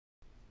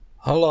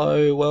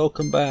Hello,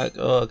 welcome back.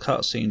 Oh, a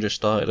cutscene just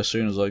started as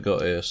soon as I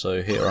got here,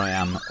 so here I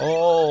am.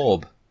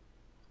 Orb!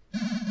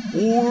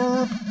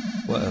 Orb!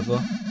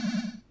 Whatever.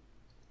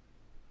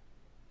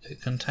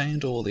 It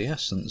contained all the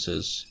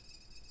essences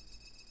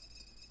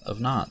of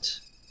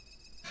nut.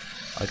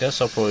 I guess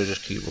I'll probably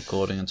just keep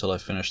recording until I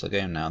finish the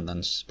game now and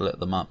then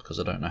split them up because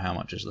I don't know how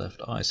much is left.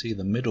 Oh, I see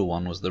the middle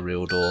one was the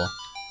real door,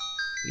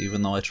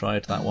 even though I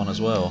tried that one as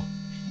well.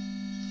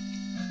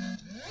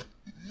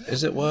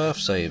 Is it worth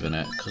saving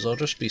it? Because I'll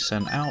just be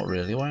sent out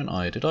really, won't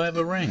I? Did I have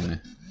a ring?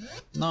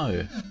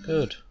 No.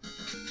 Good.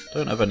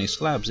 Don't have any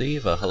slabs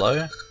either.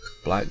 Hello?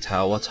 Black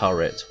Tower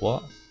turret.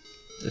 What?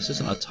 This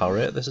isn't a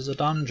turret, this is a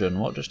dungeon.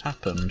 What just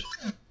happened?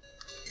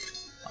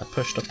 I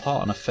pushed a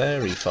pot and a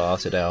fairy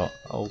farted out.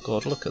 Oh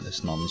god, look at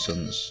this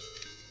nonsense.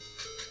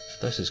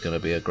 This is going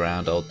to be a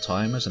grand old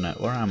time, isn't it?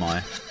 Where am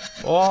I?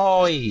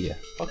 Oi!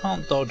 I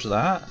can't dodge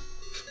that.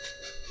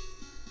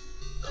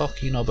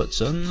 Cocky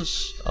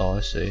Nobbertsons. Oh,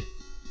 I see.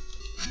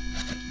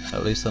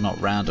 At least they're not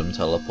random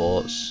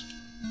teleports.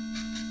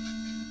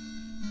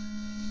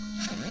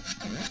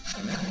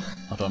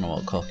 I don't know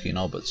what Cocky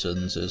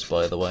Nobbertsons is,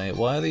 by the way.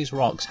 Why are these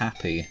rocks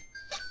happy?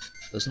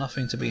 There's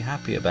nothing to be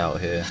happy about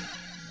here.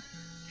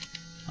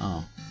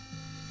 Oh.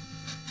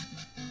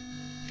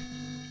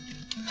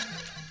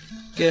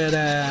 Get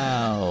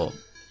out!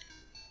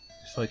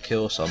 If I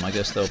kill some, I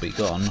guess they'll be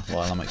gone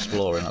while I'm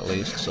exploring at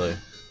least, so...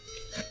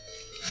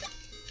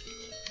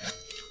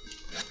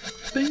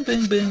 Bing,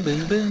 bing, bing,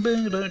 bing, bing,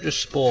 bing, don't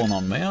just spawn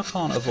on me, I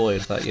can't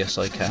avoid that, yes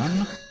I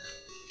can.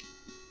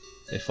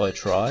 If I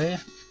try.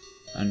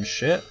 And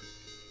shit.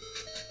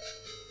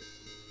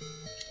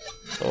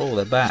 Oh,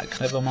 they're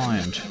back, never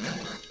mind.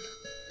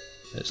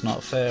 It's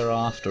not fair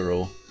after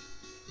all.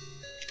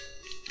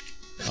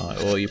 Right,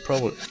 well you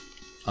probably...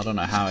 I don't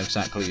know how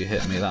exactly you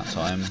hit me that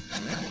time.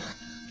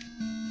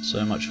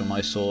 So much for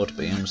my sword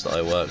beams that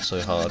I worked so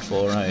hard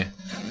for, eh?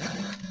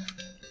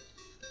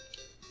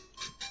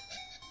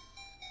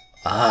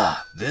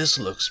 Ah, this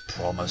looks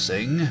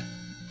promising.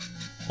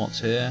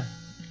 What's here?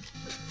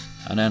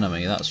 An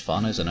enemy, that's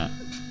fun, isn't it?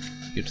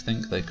 You'd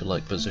think they could,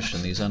 like,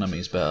 position these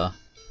enemies better.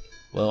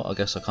 Well, I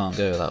guess I can't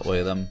go that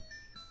way then.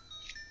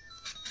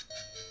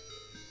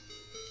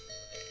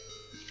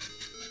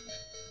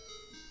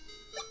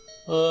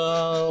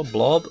 Oh,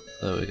 blob.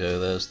 There we go,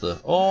 there's the...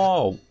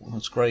 Oh,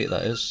 that's great,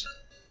 that is.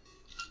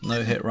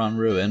 No hit run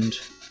ruined.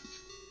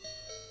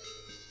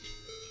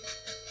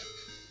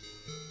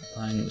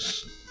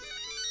 Thanks.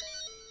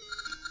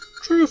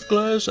 Truth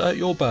glares at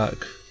your back.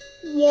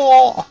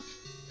 What?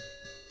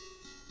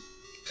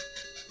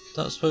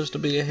 That's supposed to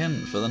be a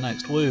hint for the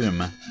next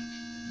womb.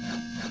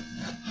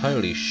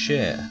 Holy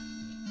shit.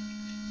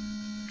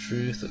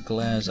 Truth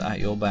glares at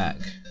your back.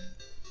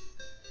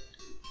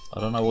 I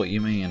don't know what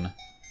you mean.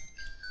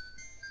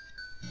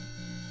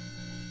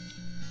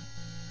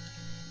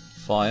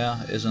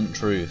 Fire isn't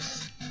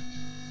truth.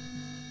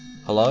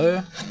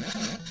 Hello?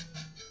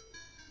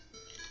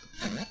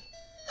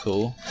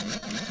 Cool.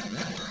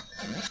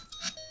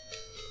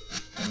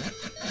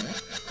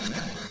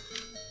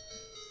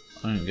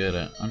 I don't get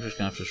it. I'm just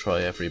gonna have to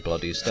try every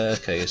bloody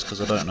staircase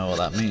because I don't know what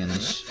that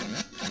means.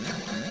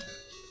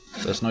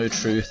 There's no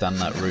truth in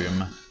that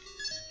room.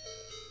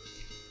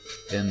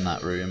 In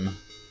that room.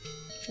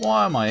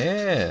 Why am I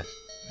here?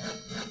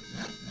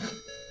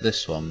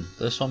 This one.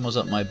 This one was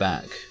at my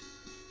back.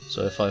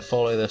 So if I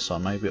follow this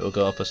one, maybe it'll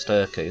go up a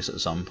staircase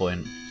at some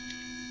point.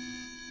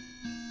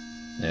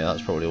 Yeah,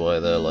 that's probably why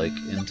they're like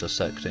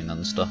intersecting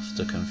and stuff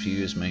to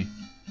confuse me.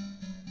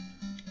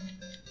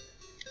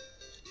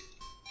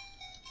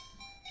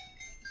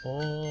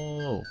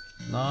 Oh,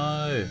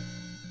 no!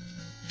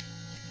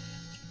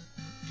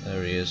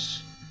 There he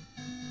is.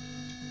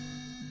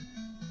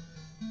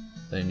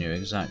 They knew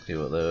exactly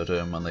what they were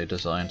doing when they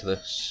designed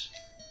this.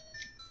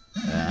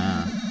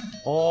 Yeah.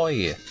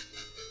 Oi!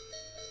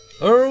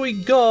 Here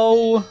we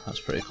go!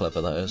 That's pretty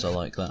clever, that is, I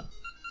like that.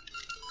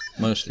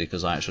 Mostly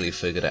because I actually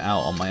figured it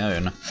out on my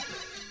own.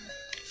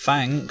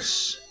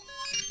 Thanks!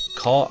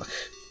 Cock!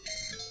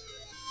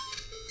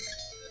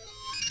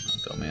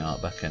 That got me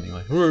out back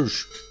anyway.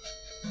 Whoosh!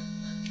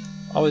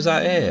 Oh, is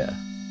that it?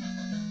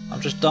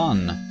 I'm just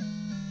done.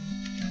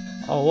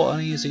 Oh, what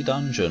an easy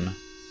dungeon.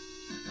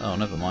 Oh,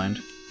 never mind.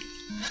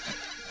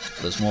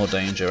 There's more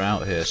danger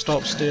out here.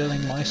 Stop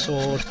stealing my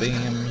sword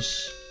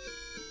beams.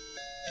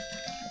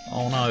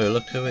 Oh no,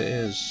 look who it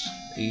is.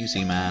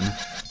 Easy man.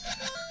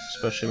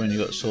 Especially when you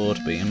got sword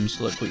beams.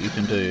 Look what you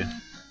can do.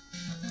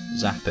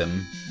 Zap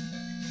him.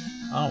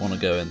 I don't want to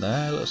go in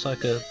there. It looks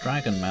like a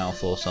dragon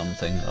mouth or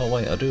something. Oh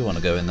wait, I do want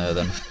to go in there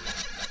then.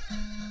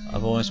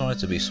 I've always wanted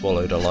to be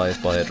swallowed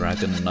alive by a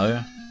dragon,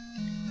 no?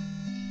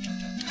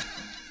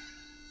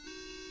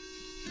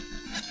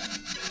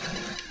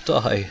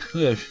 Die!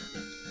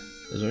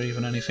 Is there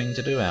even anything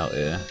to do out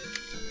here?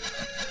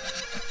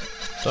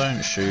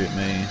 Don't shoot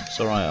me. It's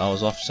alright, I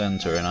was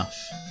off-centre enough.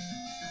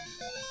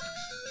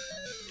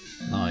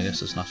 No, I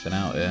guess there's nothing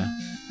out here.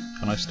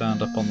 Can I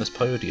stand up on this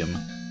podium?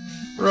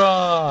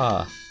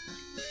 Rah!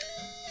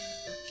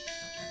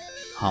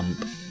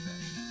 Hump.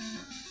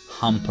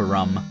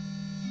 humperum.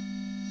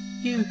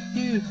 You.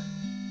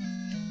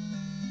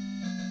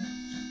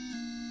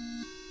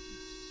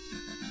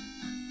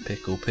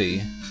 Pickle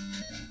P.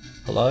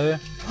 Hello?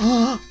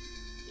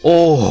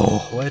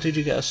 Oh, where did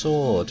you get a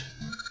sword?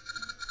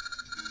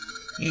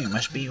 You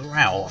must be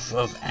Ralph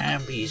of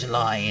Amby's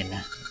line.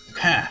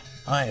 Ha!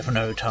 I have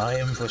no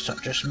time for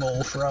such a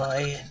small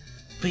fry.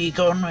 Be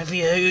gone with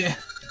you!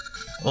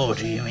 Or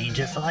do you mean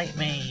to fight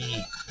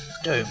me?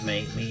 Don't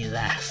make me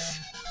laugh.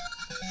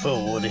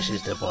 For this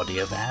is the body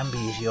of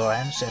Amby's, your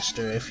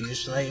ancestor. If you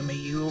slay me,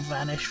 you will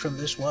vanish from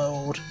this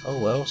world. Oh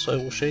well, so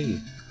will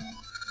she.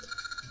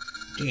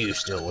 Do you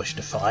still wish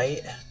to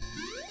fight?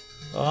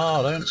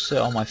 Oh, don't sit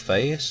on my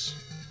face.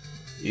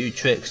 You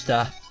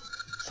trickster.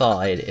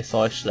 Fine, if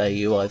I slay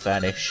you, I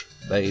vanish.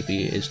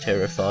 Maybe it is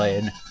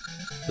terrifying.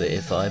 But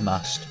if I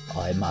must,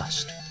 I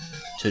must.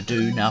 To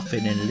do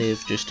nothing and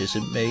live just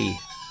isn't me.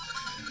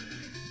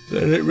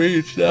 Then it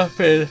means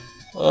nothing.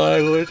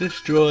 I will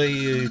destroy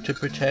you to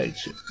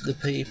protect the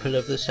people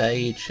of the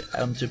Sage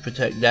and to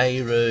protect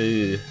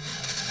Nehru.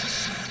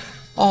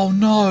 Oh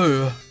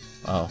no!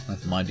 Oh,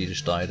 never mind, he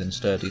just died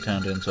instead. He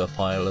turned into a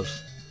pile of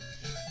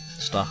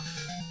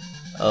stuff.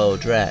 Oh,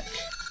 Drac,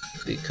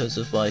 because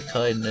of my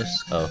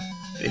kindness... Oh,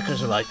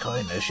 because of my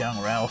kindness,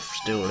 young Ralph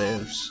still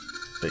lives.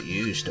 But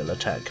you still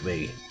attack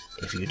me.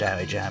 If you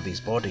damage Amby's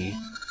body,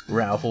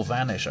 Ralph will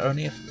vanish,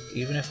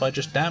 even if I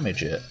just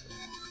damage it.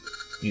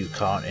 You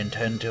can't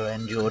intend to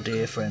end your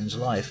dear friend's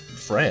life.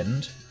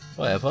 Friend?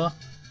 Whatever.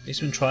 He's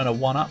been trying to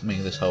one-up me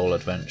this whole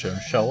adventure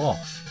and show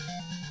off.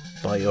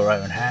 By your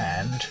own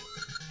hand?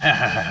 Ha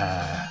ha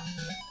ha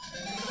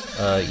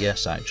ha.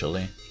 Yes,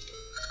 actually.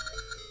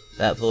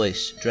 That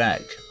voice,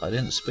 Drac. I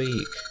didn't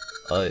speak.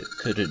 I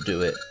couldn't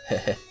do it.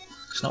 Heh.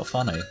 It's not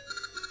funny.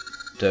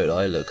 Don't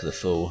I look the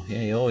fool?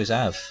 Yeah, you always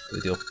have,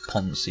 with your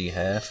poncy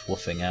hair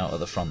fluffing out of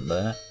the front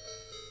there.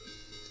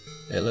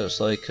 It looks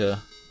like I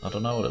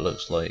don't know what it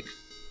looks like.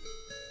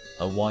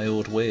 A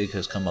wild wig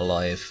has come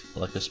alive,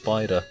 like a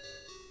spider.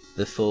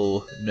 The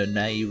fool,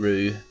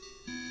 Nehru.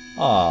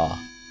 Ah.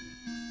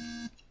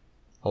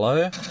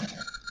 Hello?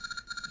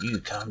 You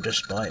come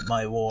despite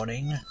my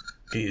warning.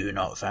 Do you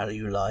not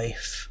value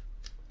life?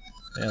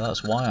 Yeah,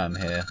 that's why I'm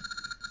here.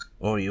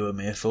 Or are you a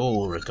mere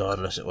fool?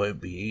 Regardless, it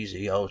won't be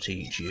easy. I'll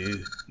teach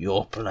you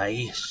your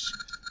place.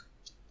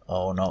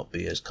 I'll not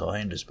be as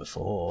kind as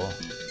before.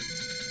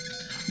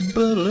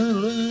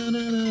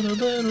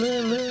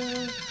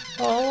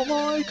 Oh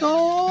my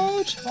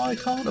god! I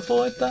can't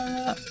avoid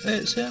that.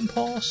 It's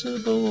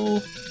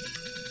impossible.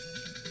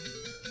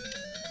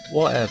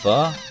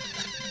 Whatever.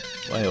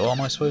 Wait, what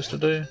am I supposed to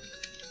do?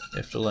 You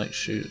have to like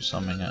shoot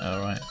something at her,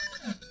 right?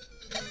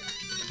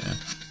 Yeah.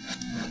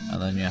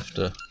 And then you have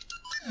to...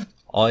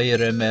 I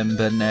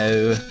remember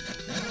now.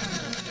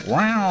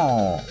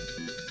 Wow!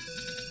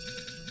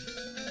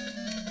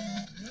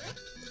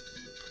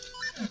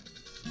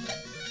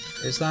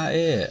 Is that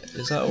it?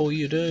 Is that all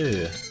you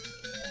do?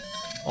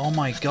 Oh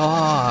my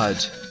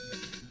god!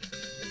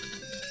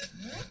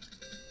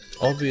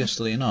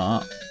 Obviously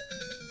not.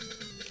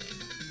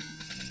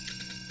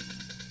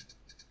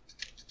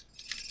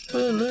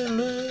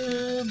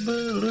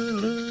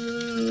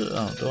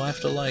 Oh, do I have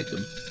to like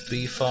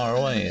be far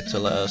away to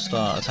let her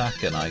start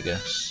attacking, I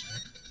guess?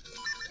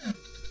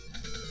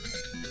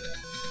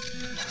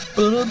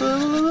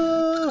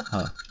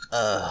 Huh.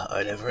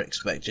 I never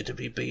expected to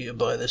be beaten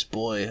by this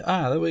boy.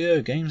 Ah, there we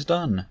go, game's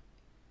done.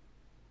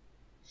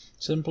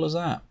 Simple as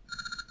that.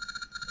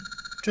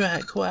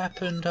 Drac, what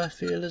happened? I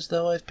feel as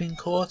though I've been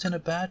caught in a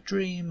bad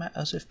dream,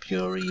 as if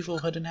pure evil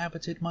had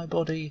inhabited my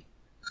body.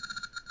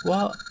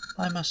 What?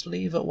 I must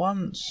leave at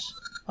once.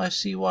 I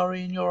see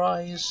worry in your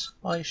eyes.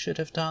 I should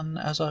have done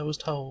as I was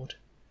told.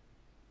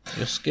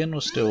 Your skin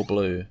was still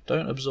blue.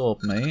 Don't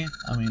absorb me.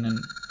 I mean,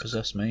 and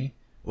possess me.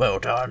 Well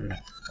done.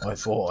 I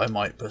thought I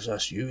might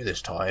possess you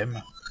this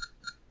time.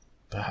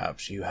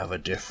 Perhaps you have a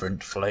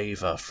different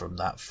flavour from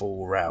that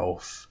fool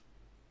Ralph.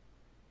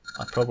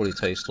 I probably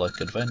taste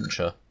like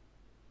adventure.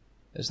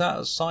 Is that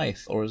a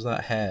scythe or is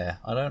that hair?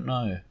 I don't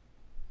know.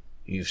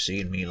 You've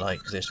seen me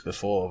like this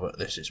before, but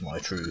this is my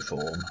true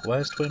form.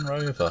 Where's Twin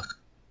Rover?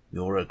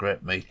 You'll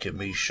regret making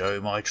me show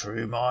my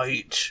true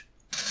might.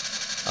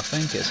 I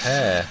think it's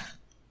hair.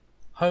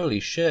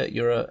 Holy shit,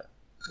 you're a...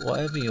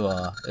 whatever you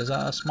are. Is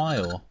that a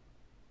smile?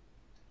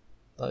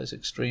 That is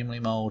extremely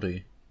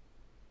mouldy.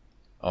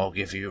 I'll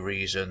give you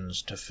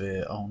reasons to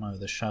fear... Oh no,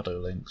 the shadow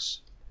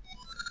links.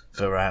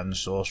 Varan,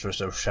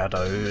 sorceress of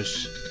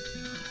shadows.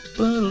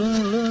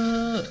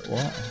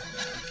 What?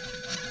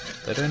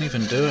 They don't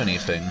even do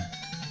anything.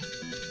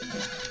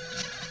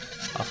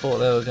 I thought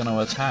they were going to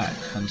attack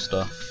and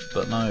stuff,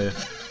 but no.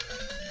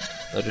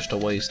 They're just a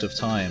waste of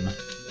time.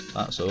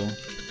 That's all.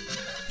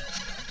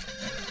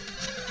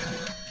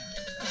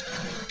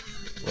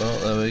 Well,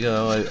 there we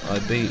go. I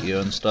beat you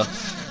and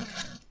stuff.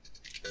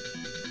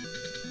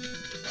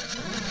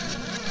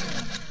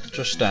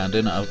 Just stand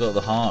in it. I've got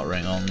the heart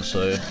ring on,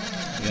 so,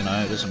 you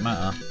know, it doesn't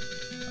matter.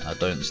 I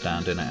don't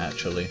stand in it,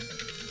 actually.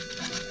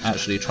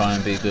 Actually try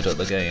and be good at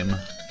the game.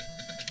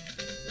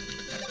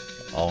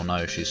 Oh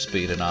no, she's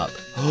speeding up.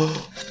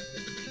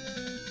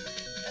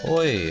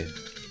 Oi!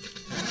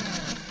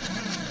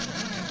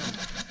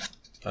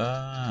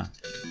 Yeah,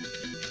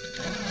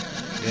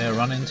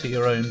 run into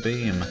your own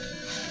beam.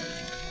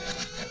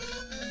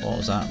 What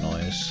was that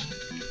noise?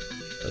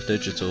 A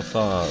digital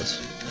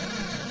fart.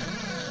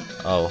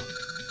 Oh.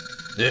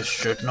 This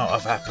should not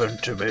have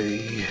happened to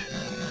me.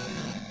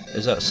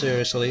 Is that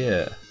seriously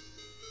it?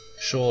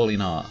 Surely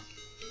not.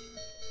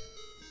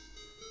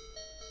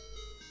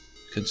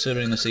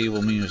 Considering this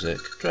evil music.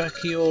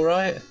 Drac, you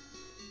alright?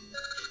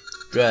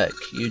 Drac,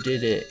 you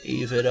did it.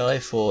 Even I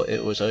thought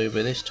it was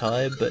over this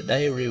time, but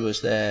Nayru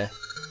was there.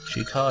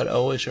 She can't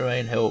always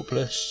remain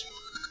helpless.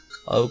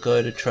 I'll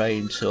go to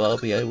train, so I'll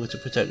be able to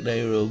protect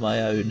Nayru on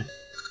my own.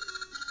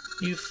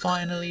 You've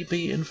finally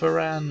beaten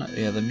Varan.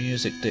 Yeah, the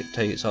music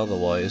dictates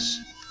otherwise.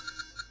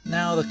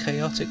 Now the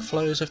chaotic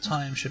flows of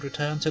time should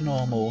return to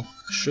normal.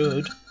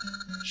 Shall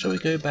we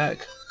go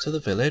back to the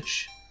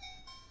village?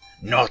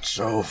 Not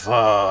so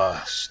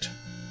fast.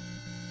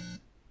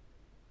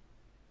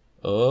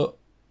 Oh,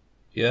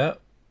 yeah.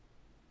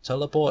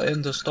 Teleport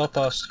in to stop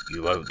us.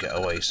 You won't get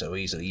away so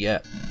easily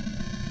yet.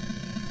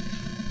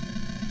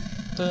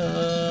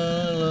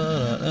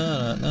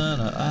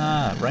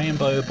 Ah,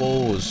 rainbow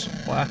balls.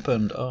 What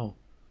happened? Oh.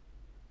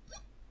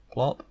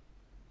 Plop.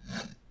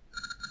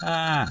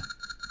 Ah.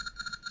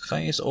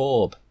 Phase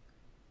orb.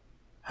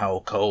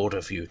 How cold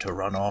of you to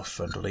run off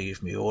and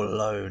leave me all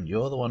alone.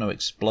 You're the one who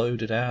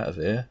exploded out of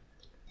here.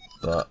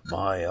 But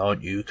my,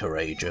 aren't you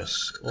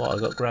courageous? What, I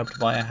got grabbed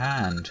by a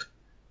hand?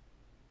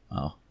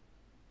 Oh.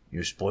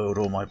 You spoiled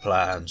all my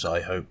plans.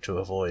 I hope to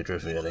avoid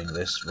revealing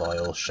this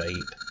vile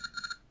shape.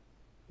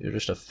 You're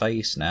just a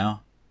face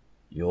now.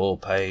 You'll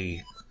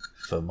pay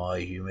for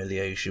my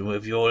humiliation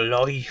with your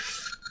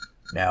life.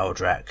 Now,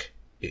 Drac,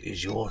 it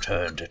is your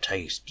turn to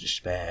taste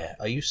despair.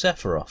 Are you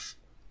Sephiroth?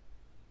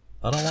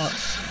 I don't want...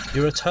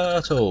 You're a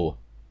turtle!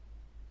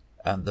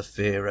 And the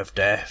fear of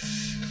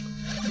death.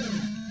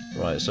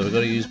 Right, so we've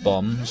got to use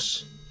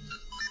bombs.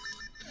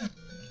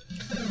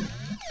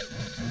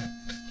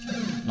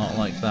 Not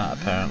like that,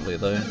 apparently,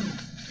 though.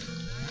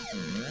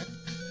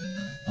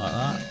 Like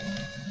that?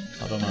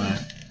 I don't know.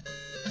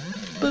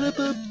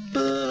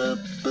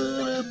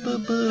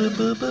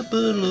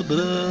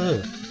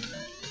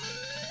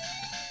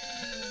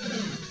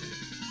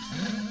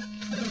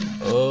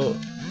 Oh.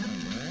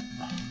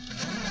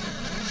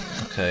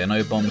 Okay,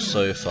 no bombs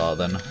so far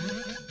then.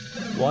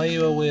 Why are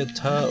you a weird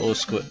turtle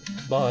squid?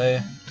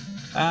 Bye.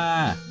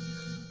 Ah!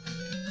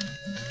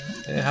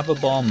 Here, have a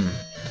bomb.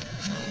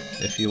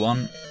 If you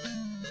want.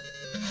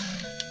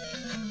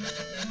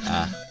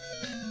 Ah.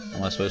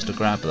 Am I supposed to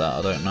grab that?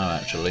 I don't know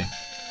actually.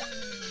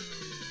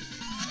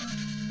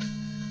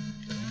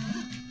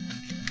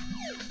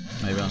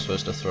 Maybe I'm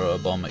supposed to throw a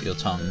bomb at your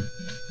tongue.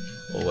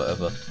 Or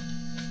whatever.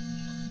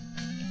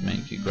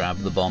 Make you grab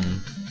the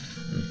bomb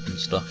and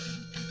stuff.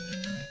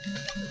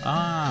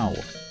 Ow!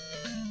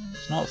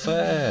 It's not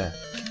fair,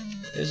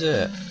 is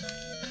it?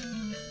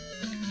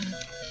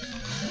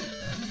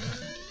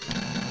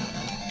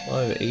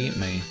 Hello, eat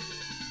me.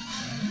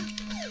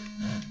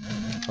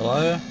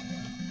 Hello?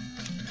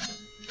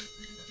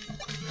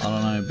 I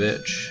don't know,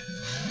 bitch.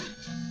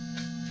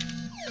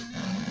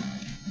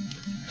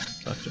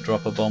 Do I have to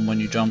drop a bomb when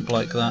you jump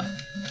like that?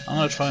 I'm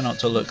gonna try not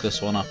to look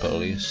this one up at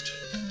least.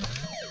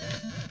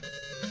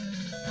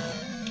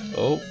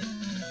 Oh.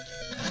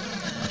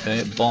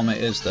 Okay, bomb it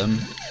is then.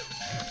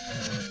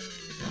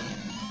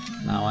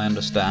 Now I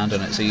understand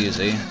and it's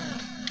easy.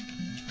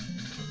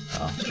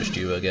 Oh, it's just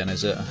you again,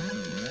 is it?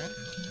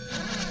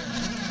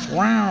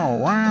 Wow,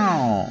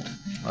 wow!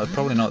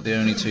 Probably not the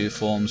only two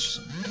forms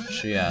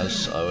she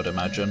has, I would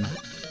imagine.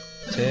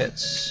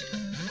 Tits.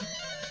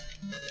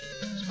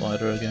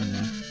 Spider again,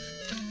 yeah.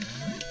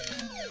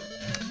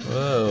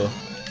 Whoa.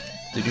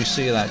 Did you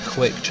see that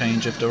quick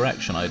change of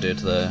direction I did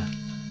there?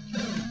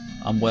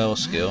 I'm well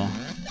skill.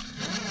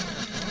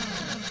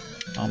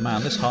 Oh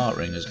man, this heart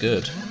ring is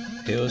good.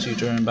 Heals you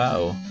during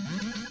battle.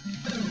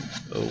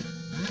 Oh.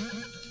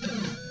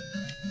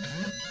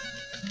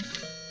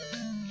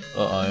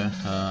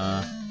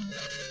 Uh-oh.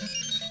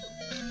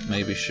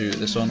 Maybe shoot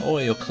this one. Oh,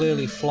 you're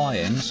clearly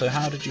flying, so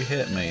how did you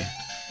hit me?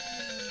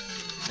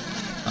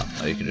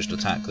 Oh, you can just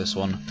attack this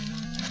one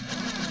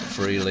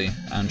freely,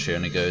 and she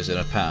only goes in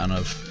a pattern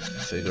of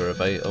figure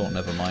of 8. Oh,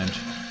 never mind.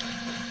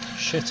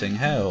 Shitting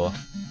hell.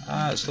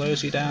 Ah, it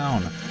slows you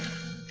down.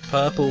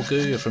 Purple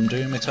goo from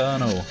Doom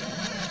Eternal.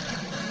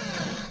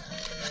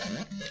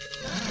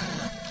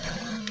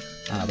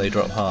 Ah, they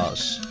drop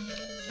hearts.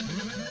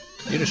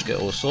 You just get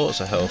all sorts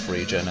of health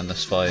regen in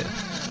this fight.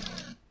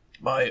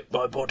 My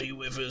body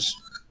withers,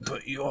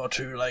 but you are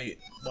too late.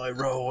 My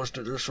role was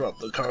to disrupt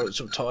the currents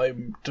of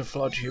time, to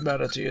flood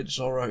humanity in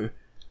sorrow.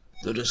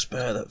 The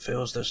despair that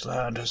fills this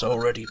land has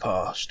already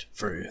passed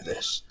through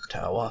this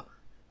tower,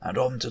 and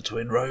on to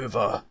Twin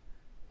Rover.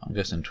 I'm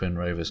guessing Twin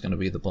Rover's going to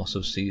be the boss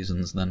of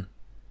Seasons then.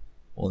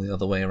 Or the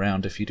other way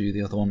around if you do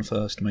the other one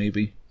first,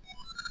 maybe.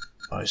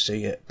 I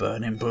see it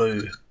burning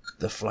blue.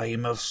 The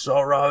flame of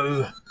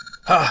sorrow.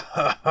 Ha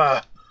ha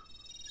ha!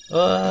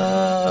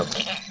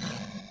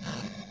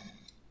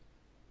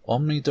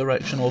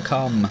 Omnidirectional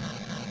come.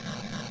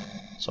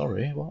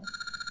 Sorry, what?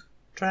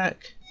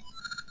 Drac,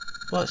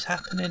 what's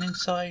happening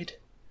inside?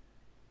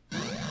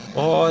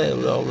 Where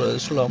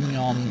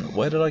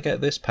did I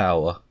get this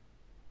power?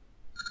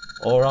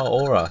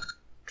 Aura.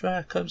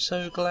 Drac, I'm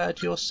so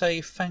glad you're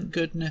safe, thank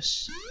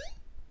goodness.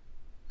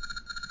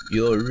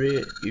 You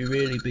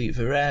really beat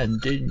Varan,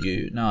 didn't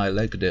you? No, I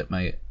legged it,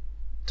 mate.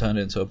 Turned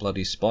into a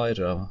bloody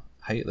spider.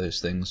 I hate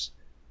those things.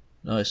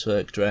 Nice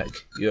work, Drac.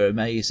 You're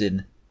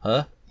amazing.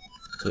 Huh?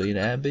 Queen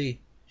Amby?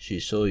 She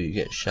saw you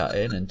get shut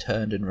in and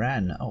turned and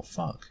ran. Oh,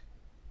 fuck.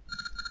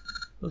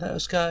 Let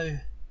us go.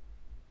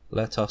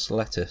 Let us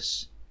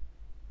lettuce.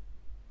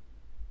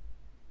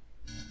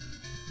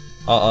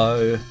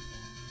 Uh-oh.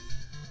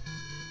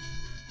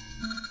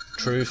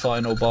 True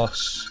final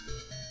boss.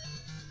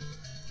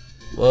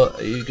 What,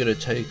 are you gonna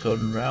take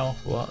on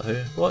Ralph? What,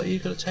 who? What, are you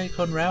gonna take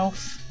on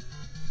Ralph?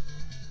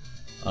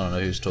 I don't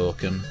know who's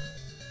talking.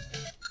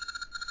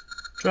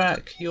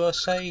 Drac, you are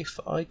safe.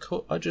 I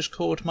just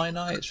called my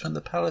knights from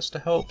the palace to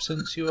help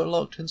since you were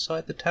locked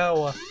inside the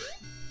tower.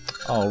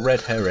 Oh,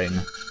 red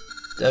herring.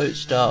 Don't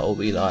startle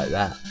me like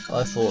that.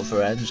 I thought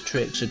Varan's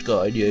tricks had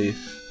gotten you.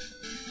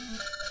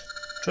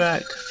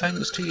 Drac,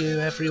 thanks to you,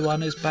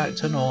 everyone is back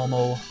to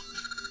normal.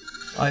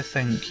 I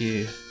thank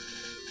you.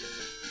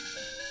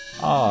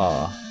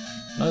 Ah,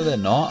 no they're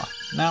not.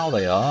 Now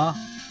they are.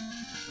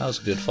 That was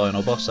a good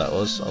final boss, that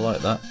was. I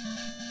like that.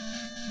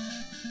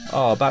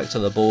 Ah, back to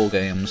the ball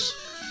games.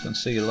 You can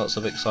see lots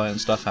of exciting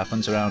stuff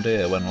happens around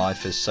here when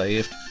life is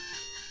saved.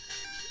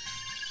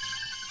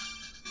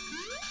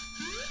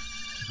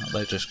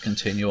 They just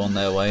continue on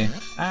their way.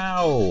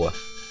 Ow!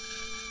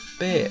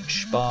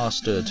 Bitch,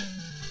 bastard.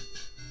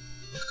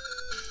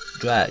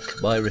 Drac,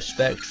 my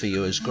respect for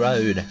you has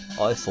grown.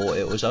 I thought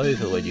it was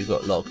over when you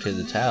got locked in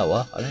the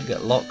tower. I didn't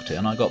get locked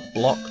in, I got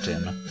blocked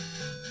in.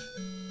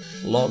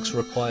 Locks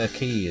require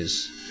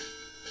keys.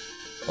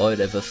 I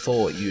never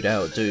thought you'd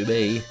outdo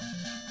me.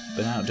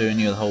 Been outdoing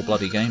you the whole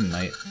bloody game,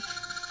 mate.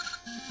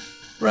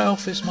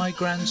 Ralph is my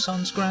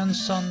grandson's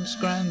grandson's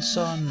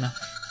grandson.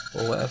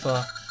 Or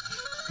whatever.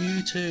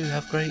 You too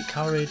have great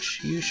courage.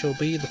 You shall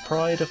be the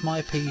pride of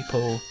my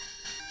people.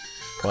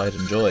 Pride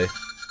and joy.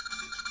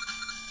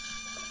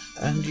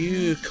 And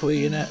you,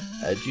 Queen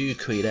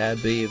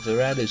Amby, if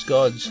Varan is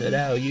gone, so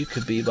now you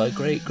could be my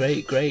great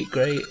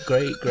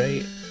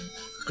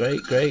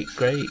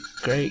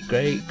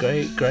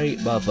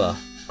mother,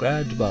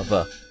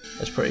 grandmother.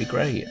 That's pretty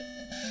great.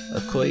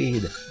 A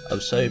queen.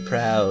 I'm so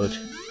proud.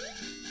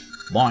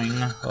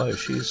 Boing. Oh,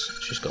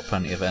 she's got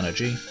plenty of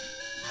energy.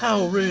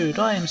 How rude!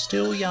 I am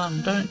still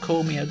young. Don't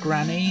call me a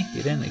granny.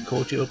 He didn't. He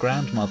called you a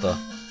grandmother.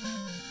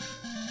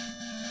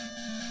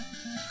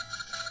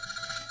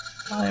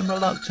 I am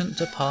reluctant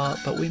to part,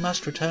 but we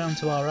must return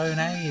to our own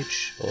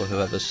age. Or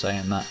whoever's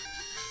saying that.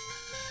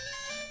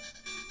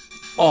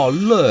 Oh,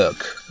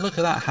 look! Look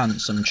at that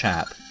handsome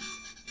chap.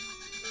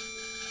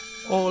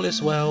 All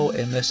is well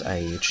in this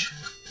age.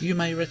 You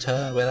may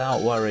return without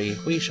worry.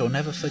 We shall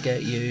never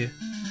forget you.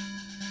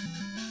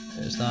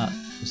 Is that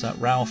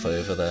Ralph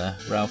over there?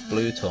 Ralph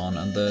Bluton,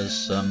 and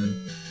there's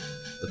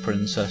the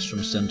princess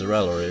from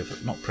Cinderella.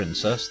 Not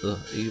princess, the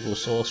evil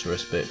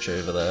sorceress bitch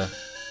over there.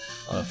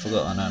 Oh, I've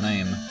forgotten her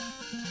name.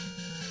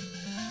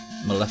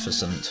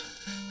 Maleficent.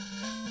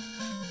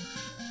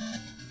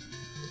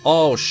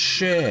 Oh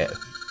shit!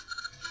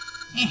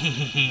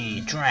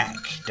 Drac,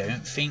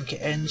 don't think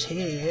it ends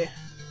here.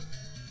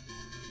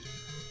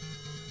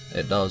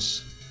 It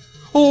does.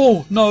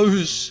 Oh,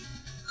 nose!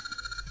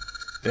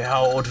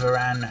 Behold,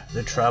 Varan,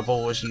 the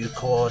troubles you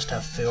caused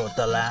have filled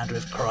the land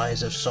with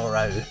cries of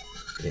sorrow.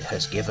 It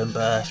has given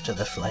birth to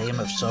the flame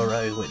of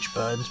sorrow which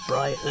burns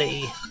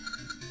brightly.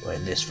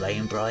 When this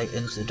flame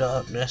brightens the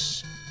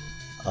darkness,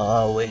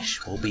 our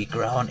wish will be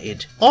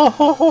granted. Oh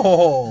ho ho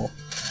ho!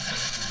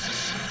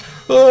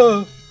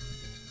 Oh.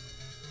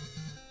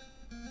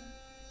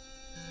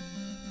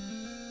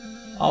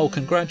 Oh,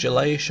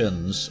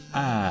 congratulations.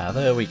 Ah,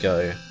 there we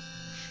go.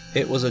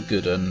 It was a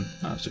good one.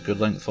 That's a good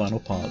length final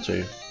part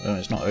too. Well,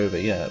 it's not over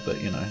yet, but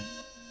you know.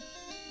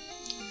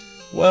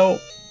 Well,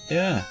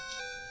 yeah.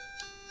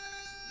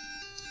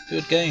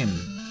 Good game.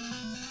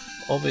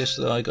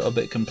 Obviously I got a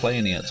bit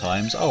complaining at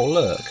times. Oh,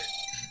 look.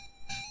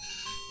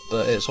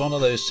 But it's one of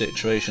those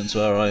situations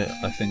where I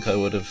think I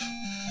would have...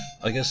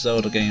 I guess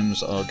Zelda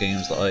games are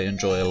games that I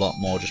enjoy a lot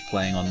more just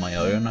playing on my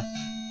own.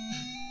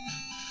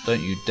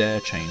 Don't you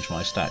dare change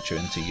my statue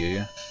into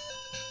you.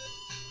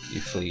 You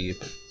flea.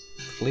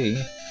 Flea?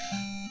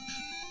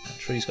 That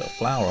tree's got a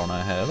flower on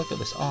her hair. Look at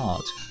this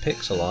art.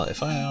 Pixel art.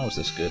 If I was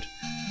this good.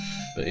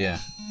 But yeah,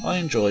 I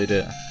enjoyed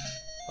it.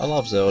 I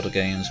love Zelda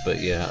games,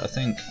 but yeah, I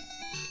think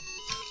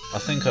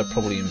I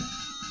probably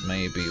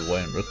maybe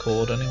won't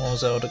record any more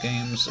Zelda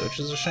games, which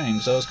is a shame,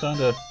 because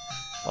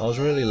I was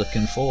really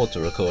looking forward to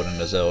recording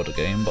a Zelda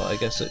game, but I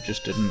guess it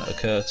just didn't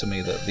occur to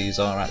me that these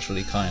are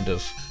actually kind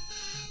of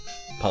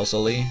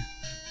puzzly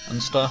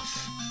and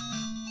stuff.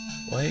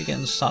 Why are you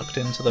getting sucked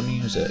into the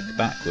music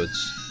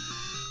backwards?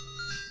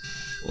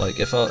 Like,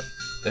 if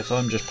if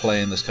I'm just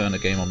playing this kind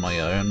of game on my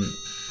own,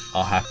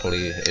 I'll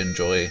happily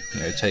enjoy,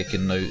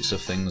 taking notes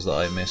of things that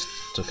I missed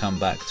to come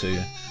back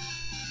to,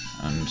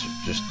 and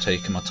just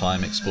taking my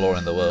time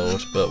exploring the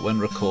world. But when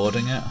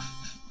recording it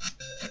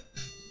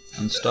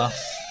and stuff,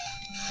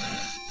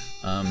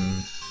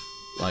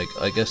 like,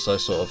 I guess I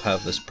sort of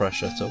have this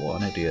pressure to,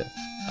 what an idiot,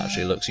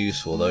 actually looks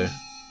useful though,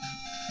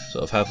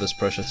 sort of have this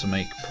pressure to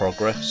make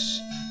progress,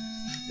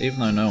 even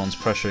though no one's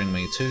pressuring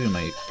me to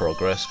make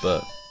progress,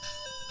 but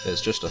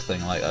it's just a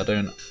thing, like, I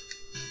don't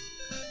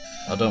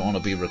want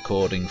to be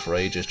recording for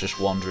ages,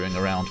 just wandering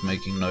around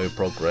making no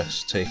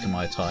progress, taking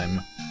my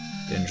time,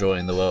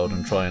 enjoying the world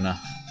and trying to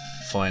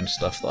find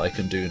stuff that I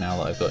can do now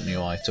that I've got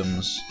new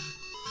items.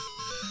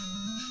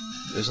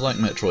 It's like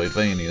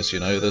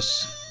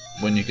Metroidvanias,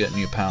 when you get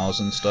new powers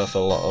and stuff, a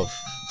lot of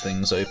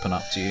things open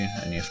up to you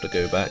and you have to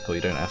go back, or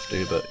you don't have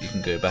to, but you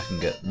can go back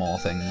and get more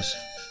things.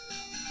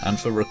 And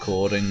for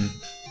recording,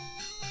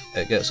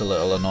 it gets a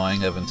little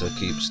annoying having to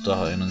keep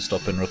starting and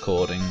stopping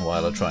recording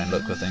while I try and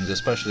look for things,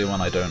 especially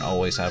when I don't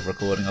always have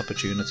recording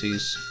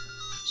opportunities.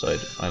 So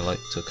I like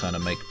to kind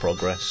of make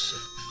progress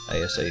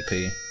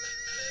ASAP.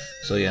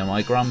 So yeah,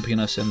 my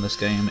grumpiness in this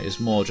game is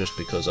more just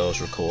because I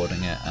was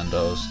recording it, and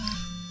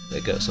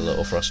it gets a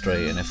little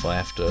frustrating if I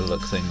have to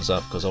look things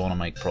up because I want to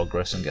make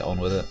progress and get on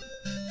with it.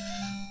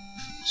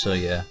 So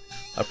yeah,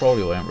 I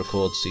probably won't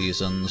record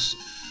seasons.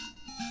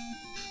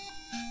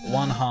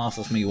 One half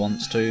of me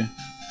wants to,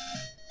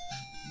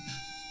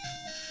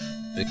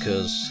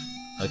 because,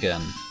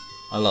 again,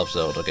 I love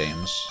Zelda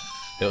games.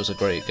 It was a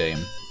great game.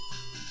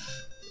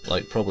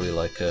 Probably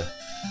like a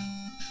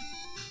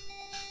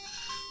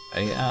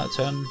 8 out of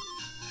 10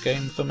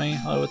 game for me,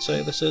 I would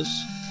say this is.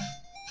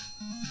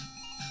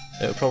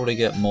 It would probably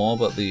get more,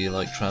 but the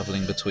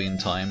travelling between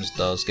times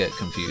does get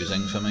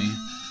confusing for me.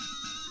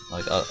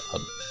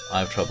 I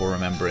have trouble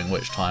remembering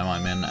which time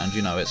I'm in, and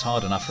it's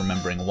hard enough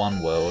remembering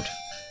one world,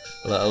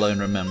 let alone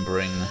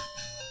remembering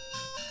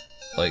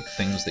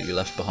things that you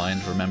left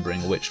behind,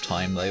 remembering which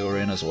time they were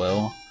in as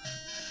well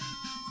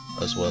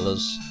as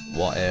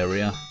what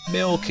area.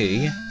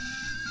 Milky!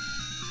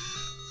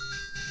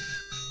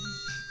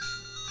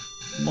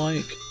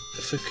 Mike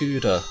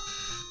Fukuda.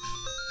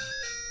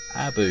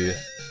 Abu.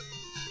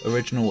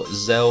 Original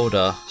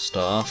Zelda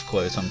staff,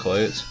 quote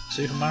unquote.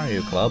 Super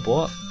Mario Club,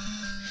 what?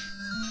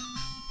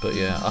 But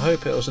yeah, I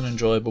hope it was an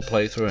enjoyable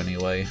playthrough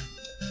anyway.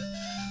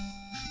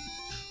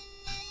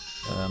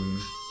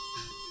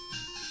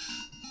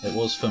 It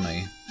was for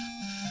me.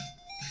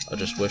 I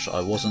just wish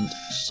I wasn't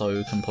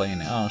so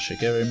complaining. Ah,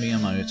 Shigeru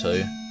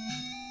Miyamoto.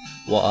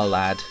 What a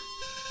lad.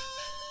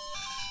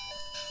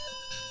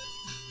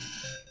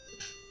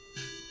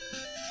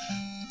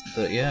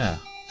 But yeah,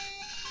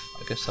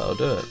 I guess that'll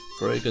do it.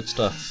 Very good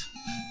stuff.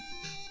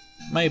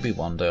 Maybe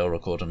one day I'll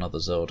record another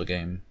Zelda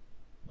game.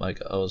 I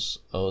was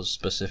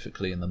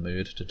specifically in the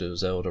mood to do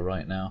Zelda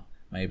right now.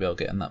 Maybe I'll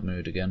get in that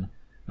mood again.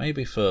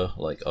 Maybe for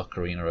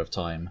Ocarina of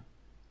Time,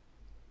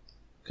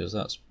 because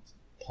that's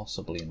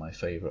possibly my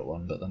favourite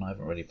one, but then I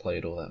haven't really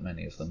played all that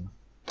many of them.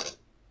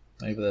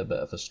 Maybe they're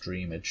better for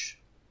streamage.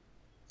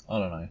 I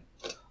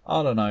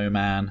don't know,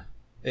 man.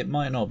 It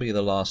might not be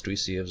the last we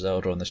see of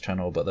Zelda on this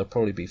channel, but there'll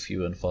probably be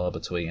few and far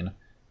between.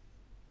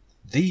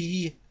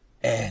 The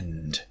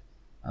end.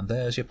 And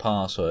there's your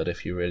password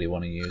if you really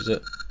want to use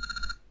it.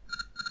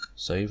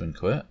 Save and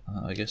quit.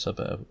 I guess I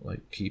better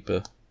keep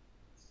a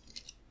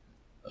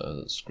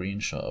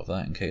screenshot of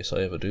that in case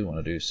I ever do want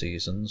to do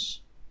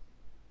seasons,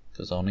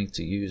 because I'll need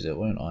to use it,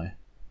 won't I?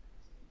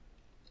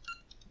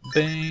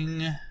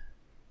 Bing!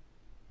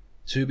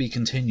 To be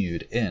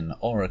continued in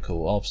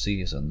Oracle of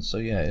Seasons. So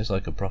yeah, it's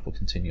like a proper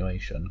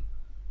continuation.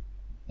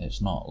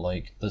 It's not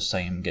like the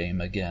same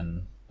game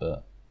again,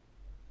 but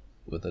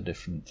with a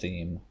different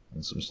theme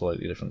and some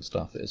slightly different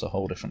stuff. It is a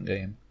whole different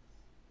game.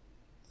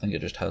 I think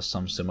it just has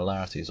some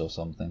similarities or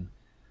something.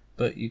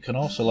 But you can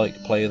also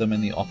play them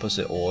in the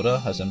opposite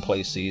order, as in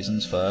play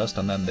seasons first,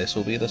 and then this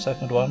will be the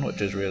second one,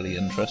 which is really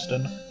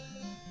interesting.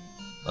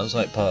 That's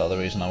part of the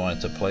reason I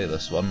wanted to play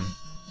this one,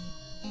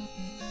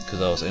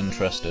 because I was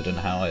interested in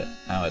how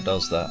it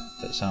does that.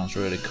 It sounds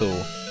really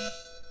cool.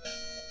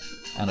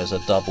 And it's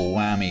a double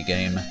whammy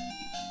game.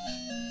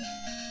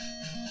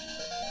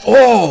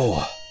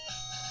 Oh!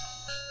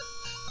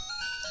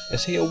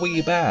 Is he a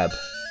wee bab?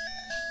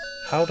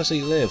 How does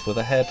he live with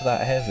a head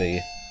that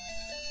heavy?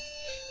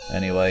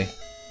 Anyway,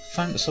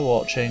 thanks for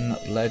watching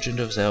Legend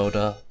of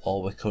Zelda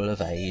Oracle of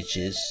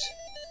Ages.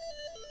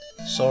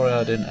 Sorry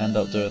I didn't end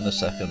up doing the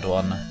second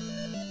one.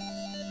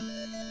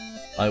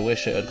 I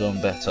wish it had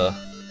gone better,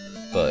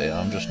 but yeah,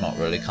 I'm just not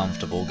really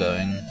comfortable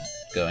going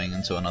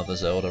into another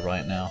Zelda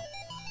right now.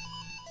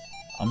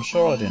 I'm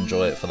sure I'd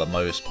enjoy it for the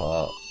most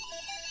part.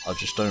 I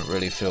just don't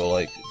really feel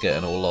like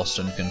getting all lost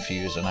and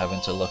confused and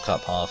having to look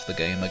up half the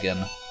game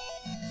again.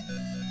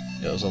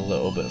 It was a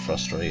little bit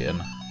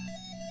frustrating.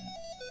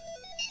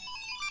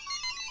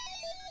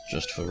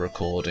 Just for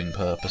recording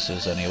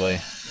purposes anyway.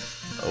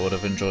 I would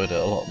have enjoyed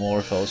it a lot more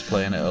if I was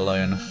playing it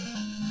alone.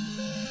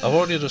 I've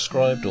already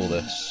described all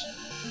this.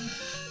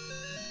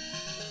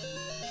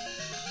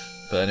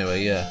 But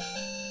anyway, yeah.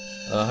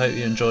 I hope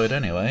you enjoyed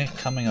anyway.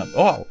 Coming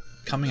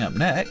up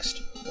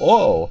next.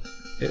 Whoa!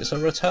 It's a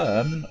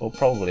return, or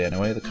probably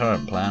anyway, the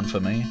current plan for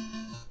me.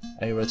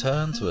 A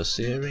return to a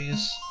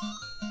series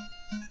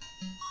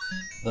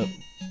that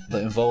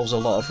involves a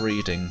lot of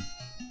reading.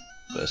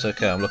 But it's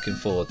okay, I'm looking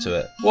forward to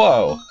it.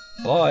 Whoa!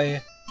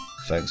 Bye!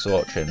 Thanks for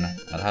watching,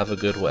 and have a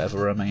good whatever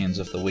remains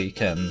of the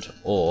weekend,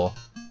 or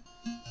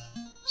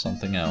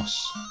something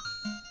else.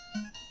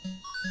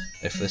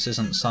 If this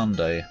isn't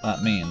Sunday,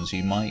 that means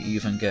you might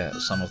even get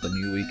some of the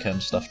new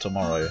weekend stuff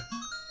tomorrow,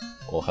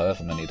 or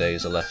however many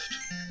days are left.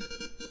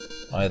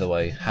 Either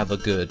way, have a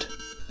good,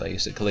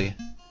 basically.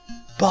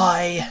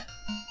 Bye!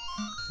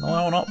 No,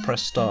 I will not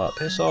press start,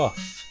 piss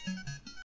off.